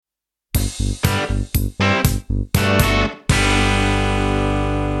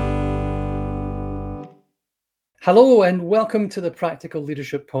Hello and welcome to the Practical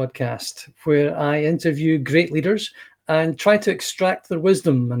Leadership Podcast, where I interview great leaders and try to extract their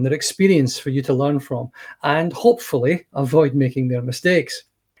wisdom and their experience for you to learn from and hopefully avoid making their mistakes.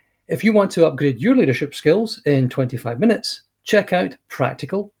 If you want to upgrade your leadership skills in 25 minutes, check out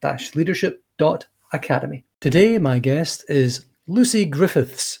practical-leadership.academy. Today, my guest is Lucy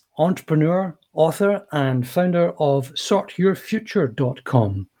Griffiths, entrepreneur, author, and founder of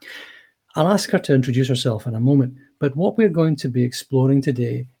sortyourfuture.com. I'll ask her to introduce herself in a moment, but what we're going to be exploring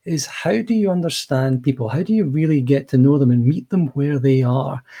today is how do you understand people? How do you really get to know them and meet them where they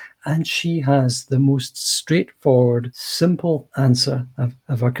are? And she has the most straightforward, simple answer I've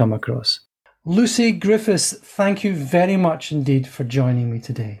ever come across. Lucy Griffiths, thank you very much indeed for joining me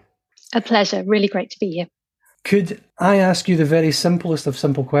today. A pleasure. Really great to be here. Could I ask you the very simplest of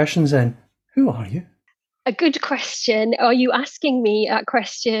simple questions then? Who are you? A good question. Are you asking me a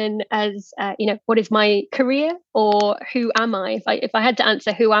question as, what is my career or who am I? If I had to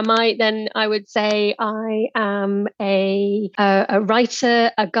answer who am I, then I would say I am a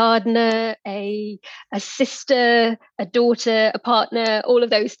writer, a gardener, a sister, a daughter, a partner, all of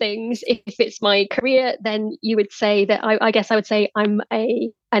those things. If it's my career, then you would say that I guess I would say I'm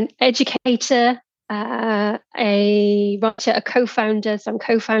an educator, a writer, a co-founder. So I'm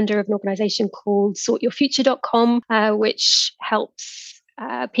co-founder of an organization called sortyourfuture.com, which helps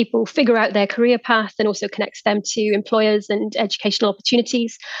people figure out their career path and also connects them to employers and educational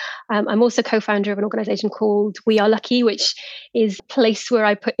opportunities. I'm also co-founder of an organization called We Are Lucky, which is a place where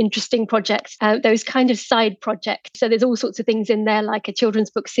I put interesting projects, those kind of side projects. So there's all sorts of things in there, like a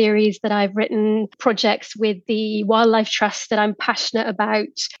children's book series that I've written, projects with the Wildlife Trust that I'm passionate about.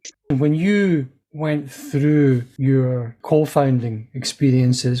 When you went through your co-founding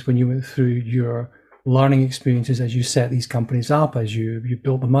experiences, when you went through your learning experiences as you set these companies up, as you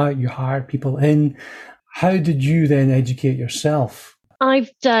built them out, you hired people in, how did you then educate yourself?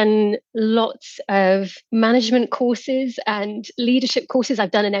 I've done lots of management courses and leadership courses.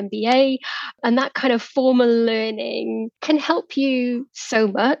 I've done an MBA, and that kind of formal learning can help you so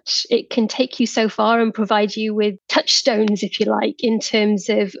much. It can take you so far and provide you with touchstones, if you like, in terms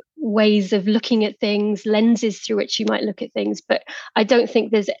of ways of looking at things, lenses through which you might look at things. But I don't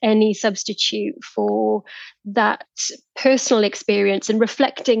think there's any substitute for that personal experience and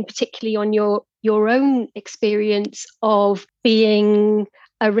reflecting particularly on your own experience of being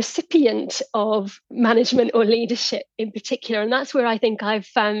a recipient of management or leadership in particular. And that's where I think I've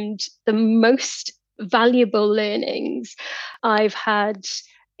found the most valuable learnings. I've had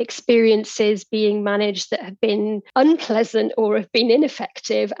experiences being managed that have been unpleasant or have been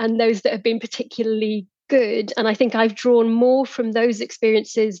ineffective, and those that have been particularly good. And I think I've drawn more from those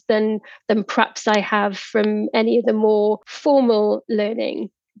experiences than perhaps I have from any of the more formal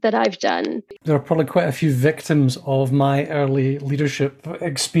learning that I've done. There are probably quite a few victims of my early leadership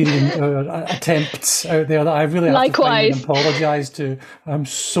experience attempts out there that I really have to find and apologise to. I'm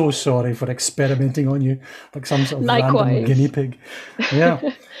so sorry for experimenting on you like some sort of random guinea pig. Yeah.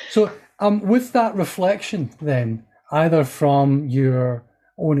 So with that reflection then, either from your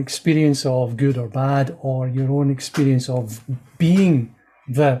own experience of good or bad, or your own experience of being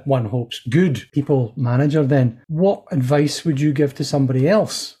the, one hopes, good people manager, then what advice would you give to somebody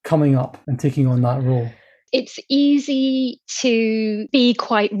else coming up and taking on that role? It's easy to be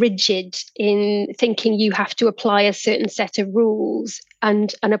quite rigid in thinking you have to apply a certain set of rules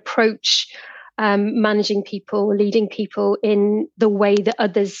and an approach managing people, leading people in the way that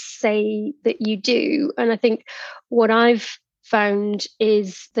others say that you do. And I think what I've found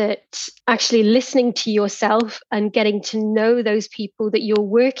is that actually listening to yourself and getting to know those people that you're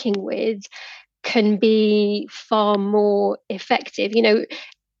working with can be far more effective. You know,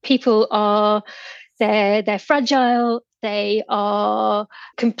 people are, they're fragile, they are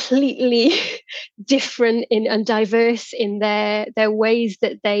completely different and diverse in their ways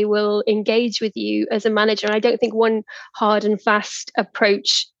that they will engage with you as a manager. And I don't think one hard and fast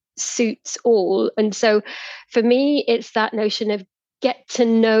approach suits all. And so for me, it's that notion of get to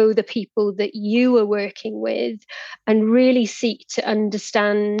know the people that you are working with and really seek to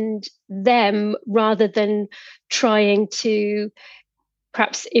understand them rather than trying to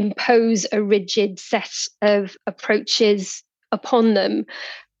perhaps impose a rigid set of approaches upon them.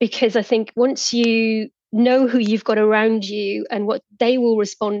 Because I think once you know who you've got around you and what they will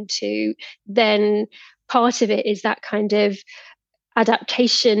respond to, then part of it is that kind of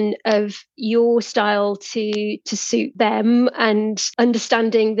adaptation of your style to suit them, and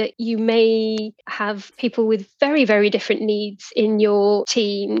understanding that you may have people with very, very different needs in your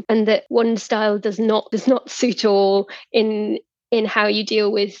team, and that one style does not suit all in how you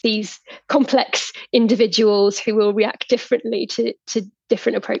deal with these complex individuals who will react differently to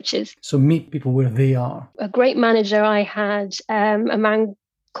different approaches. So meet people where they are. A great manager I had, a man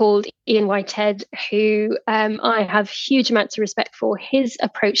called Ian Whitehead, who I have huge amounts of respect for. His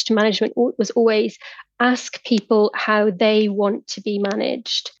approach to management was always ask people how they want to be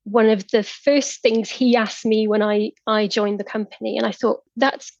managed. One of the first things he asked me when I joined the company, and I thought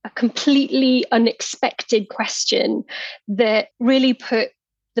that's a completely unexpected question that really put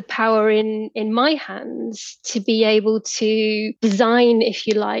the power in my hands to be able to design, if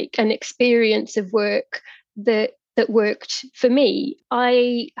you like, an experience of work that worked for me.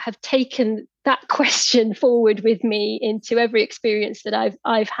 I have taken that question forward with me into every experience that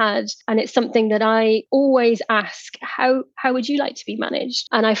I've had, and it's something that I always ask: how would you like to be managed?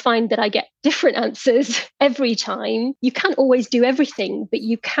 And I find that I get different answers every time. You can't always do everything, but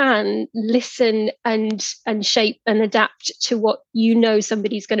you can listen and shape and adapt to what you know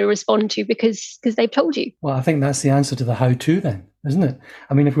somebody's going to respond to because they've told you. Well, I think that's the answer to the how-to then, isn't it?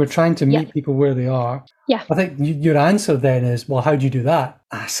 I mean, if we're trying to meet people where they are, I think your answer then is, well, how do you do that?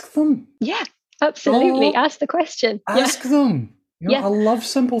 Ask them. Yeah, absolutely. Ask the question. Ask them. I love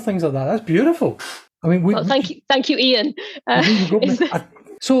simple things like that. That's beautiful. I mean, thank you, Ian.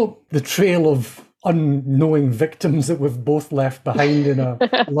 So the trail of unknowing victims that we've both left behind in our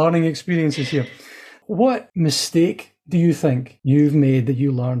learning experiences here. What mistake do you think you've made that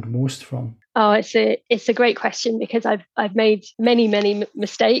you learned most from? Oh, it's a great question because I've made many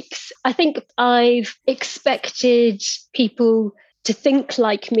mistakes. I think I've expected people to think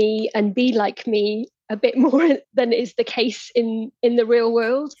like me and be like me a bit more than is the case in the real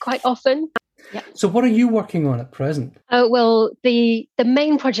world quite often. Yeah. So what are you working on at present? Oh, well, the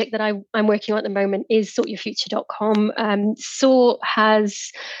main project that I'm working on at the moment is sortyourfuture.com. Sort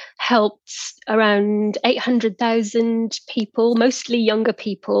has helped around 800,000 people, mostly younger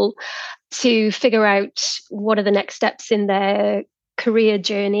people, to figure out what are the next steps in their career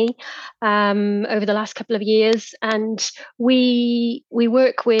journey over the last couple of years. And we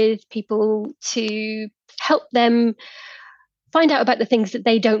work with people to help them find out about the things that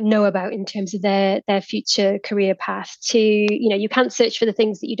they don't know about in terms of their future career path. You can't search for the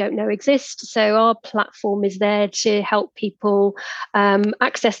things that you don't know exist. So our platform is there to help people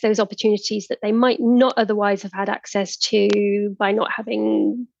access those opportunities that they might not otherwise have had access to by not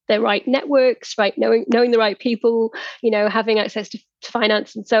having the right networks, right, knowing the right people, having access to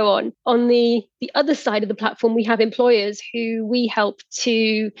finance and so on. On the other side of the platform, we have employers who we help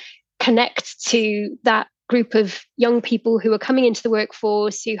to connect to that group of young people who are coming into the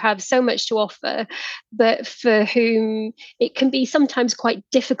workforce, who have so much to offer, but for whom it can be sometimes quite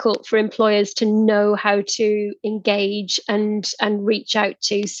difficult for employers to know how to engage and reach out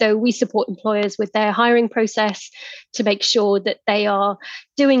to. So we support employers with their hiring process to make sure that they are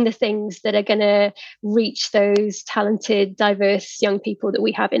doing the things that are going to reach those talented, diverse young people that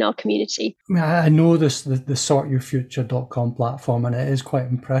we have in our community. I know the sortyourfuture.com platform, and it is quite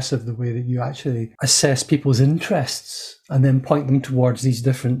impressive the way that you actually assess people's interests and then point them towards these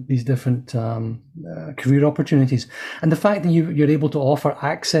different career opportunities. And the fact that you're able to offer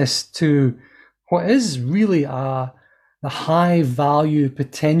access to what is really the high value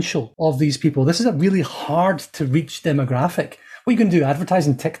potential of these people. This is a really hard to reach demographic. What are you going to do?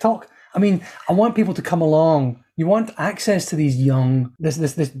 Advertising TikTok? I mean, I want people to come along. You want access to these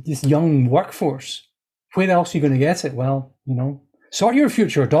this young workforce. Where else are you going to get it? Well,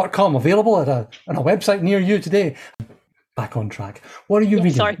 sortyourfuture.com, available on a website near you today. Back on track. What are you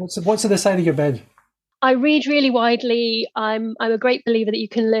reading? Sorry. What's at the side of your bed? I read really widely. I'm a great believer that you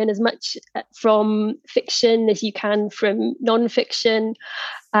can learn as much from fiction as you can from non-fiction.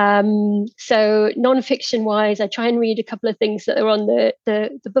 So non-fiction wise, I try and read a couple of things that are on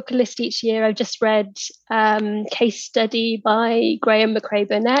the book list each year. I've just read Case Study by Graham McRae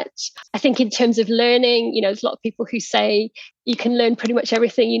Burnett. I think in terms of learning, there's a lot of people who say you can learn pretty much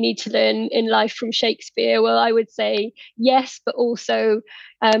everything you need to learn in life from Shakespeare. Well, I would say yes, but also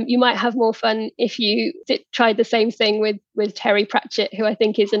you might have more fun if you tried the same thing with Terry Pratchett, who I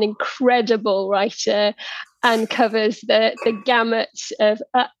think is an incredible writer and covers the gamut of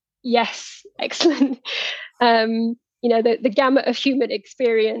yes, excellent. The gamut of human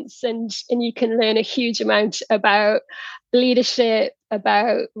experience, and you can learn a huge amount about leadership,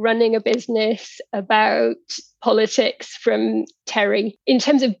 about running a business, about politics from Terry. In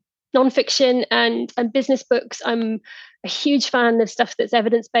terms of nonfiction and business books. I'm a huge fan of stuff that's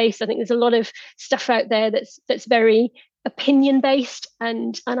evidence-based. I think there's a lot of stuff out there that's very opinion-based,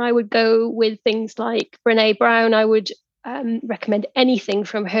 and I would go with things like Brené Brown. I would recommend anything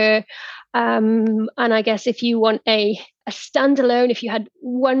from her. And I guess if you want a standalone, if you had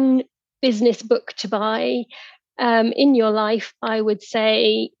one business book to buy in your life, I would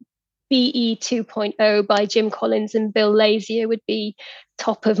say BE 2.0 by Jim Collins and Bill Lazier would be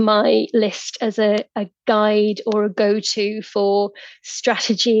top of my list as a guide or a go-to for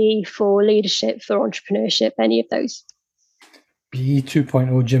strategy, for leadership, for entrepreneurship, any of those. BE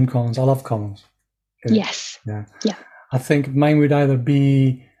 2.0, Jim Collins. I love Collins. Okay. Yes. Yeah. Yeah. I think mine would either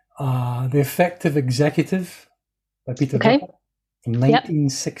be The Effective Executive by Peter Drucker from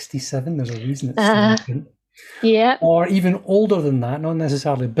 1967. There's a reason it's yeah. Or even older than that, not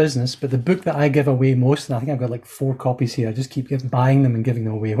necessarily business, but the book that I give away most, and I think I've got like 4 copies here. I just keep buying them and giving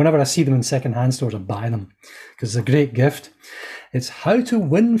them away. Whenever I see them in secondhand stores, I buy them because it's a great gift. It's How to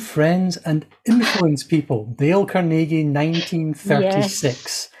Win Friends and Influence People. Dale Carnegie, 1936.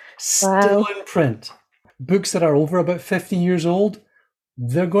 Yes. Still in print. Books that are over about 50 years old,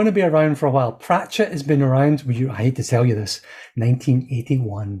 they're going to be around for a while. Pratchett has been around, I hate to tell you this,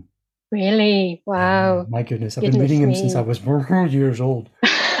 1981. Really? Wow. My goodness. I've been reading him since I was 4 years old.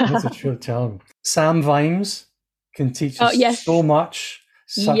 That's a true tell. Sam Vimes can teach us so much.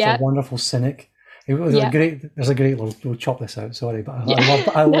 Such a wonderful cynic. It was there's a great little, we'll chop this out, sorry, but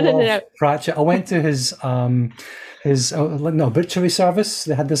I love Pratchett. I went to his obituary service.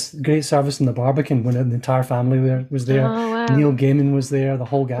 They had this great service in the Barbican when the entire family was there. Oh, wow. Neil Gaiman was there, the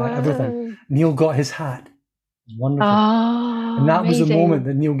whole guy, everything. Neil got his hat. It was wonderful. Oh, and that amazing. was the moment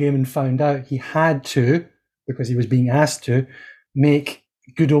that Neil Gaiman found out he had to, because he was being asked to, make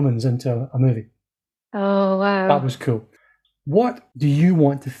Good Omens into a movie. Oh, wow. That was cool. What do you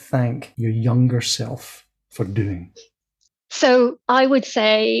want to thank your younger self for doing? So I would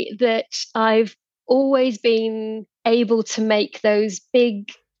say that I've always been able to make those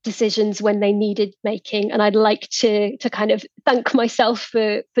big decisions when they needed making. And I'd like to kind of thank myself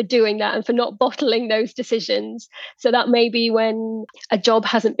for doing that and for not bottling those decisions. So that may be when a job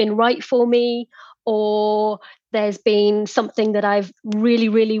hasn't been right for me, or there's been something that I've really,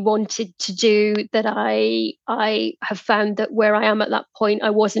 really wanted to do that I have found that where I am at that point, I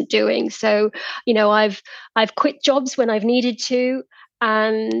wasn't doing. So, I've quit jobs when I've needed to,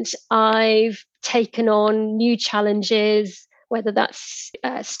 and I've taken on new challenges, whether that's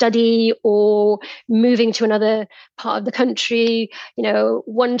study or moving to another part of the country.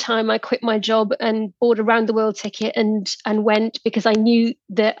 One time I quit my job and bought a round the world ticket and went because I knew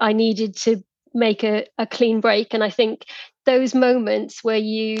that I needed to make a clean break. And I think those moments where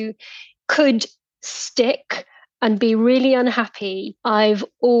you could stick and be really unhappy, I've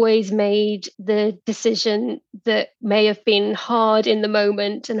always made the decision that may have been hard in the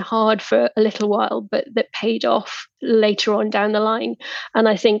moment and hard for a little while, but that paid off later on down the line. And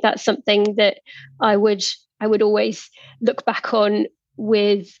I think that's something that I would always look back on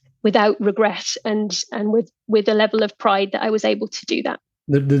without regret and with a level of pride that I was able to do that.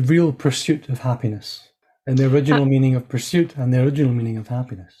 The real pursuit of happiness, and the original meaning of pursuit and the original meaning of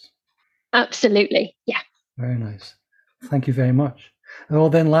happiness. Absolutely, yeah. Very nice. Thank you very much. Well,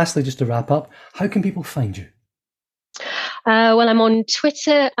 then lastly, just to wrap up, how can people find you? Well, I'm on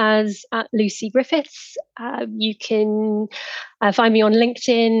Twitter as @Lucy Griffiths. You can find me on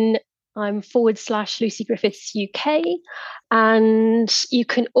LinkedIn. I'm /Lucy Griffiths UK. And you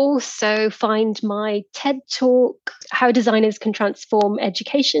can also find my TED Talk, How Designers Can Transform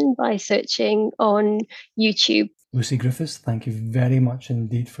Education, by searching on YouTube. Lucy Griffiths, thank you very much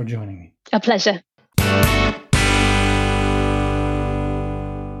indeed for joining me. A pleasure.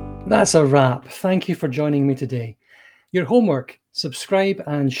 That's a wrap. Thank you for joining me today. Your homework: subscribe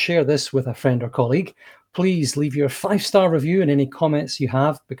and share this with a friend or colleague. Please leave your 5-star review and any comments you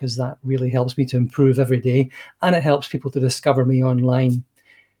have, because that really helps me to improve every day and it helps people to discover me online.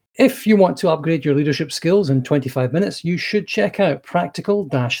 If you want to upgrade your leadership skills in 25 minutes, you should check out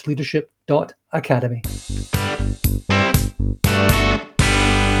practical-leadership.academy.